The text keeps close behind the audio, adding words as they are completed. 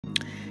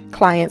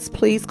Clients,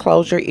 please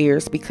close your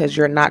ears because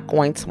you're not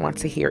going to want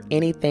to hear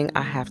anything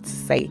I have to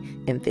say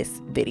in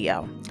this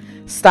video.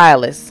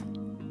 Stylists,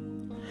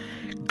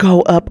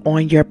 go up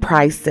on your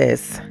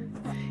prices.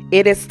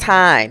 It is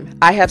time.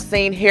 I have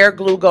seen hair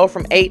glue go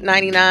from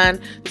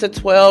 $8.99 to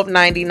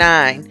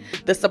 $12.99.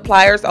 The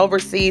suppliers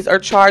overseas are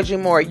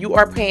charging more. You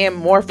are paying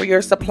more for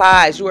your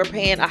supplies. You are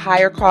paying a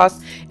higher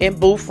cost in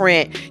booth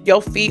rent.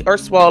 Your feet are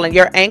swollen.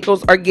 Your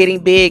ankles are getting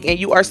big, and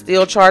you are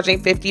still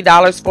charging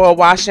 $50 for a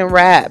wash and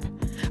wrap.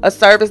 A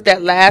service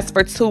that lasts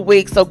for 2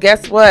 weeks. So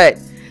guess what?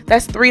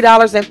 That's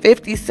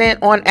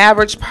 $3.50 on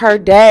average per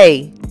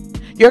day.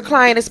 Your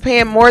client is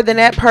paying more than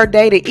that per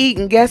day to eat,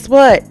 and guess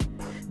what?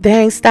 They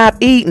ain't stop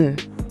eating.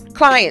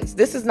 Clients,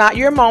 this is not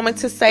your moment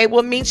to say,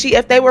 well, Michi,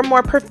 if they were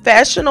more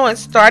professional and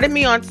started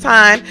me on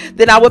time,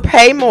 then I would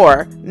pay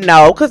more.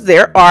 No, because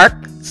there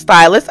are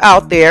stylists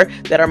out there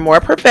that are more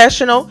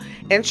professional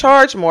and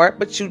charge more,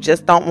 but you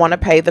just don't want to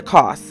pay the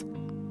cost.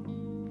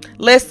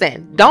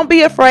 Listen, don't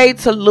be afraid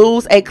to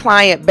lose a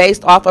client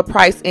based off a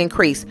price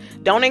increase.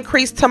 Don't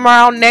increase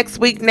tomorrow, next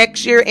week,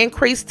 next year.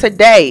 Increase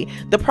today.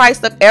 The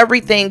price of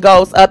everything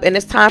goes up, and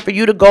it's time for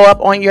you to go up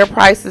on your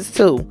prices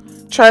too.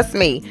 Trust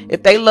me,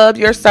 if they love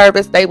your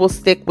service, they will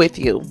stick with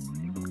you.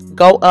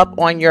 Go up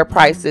on your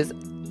prices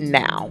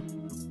now.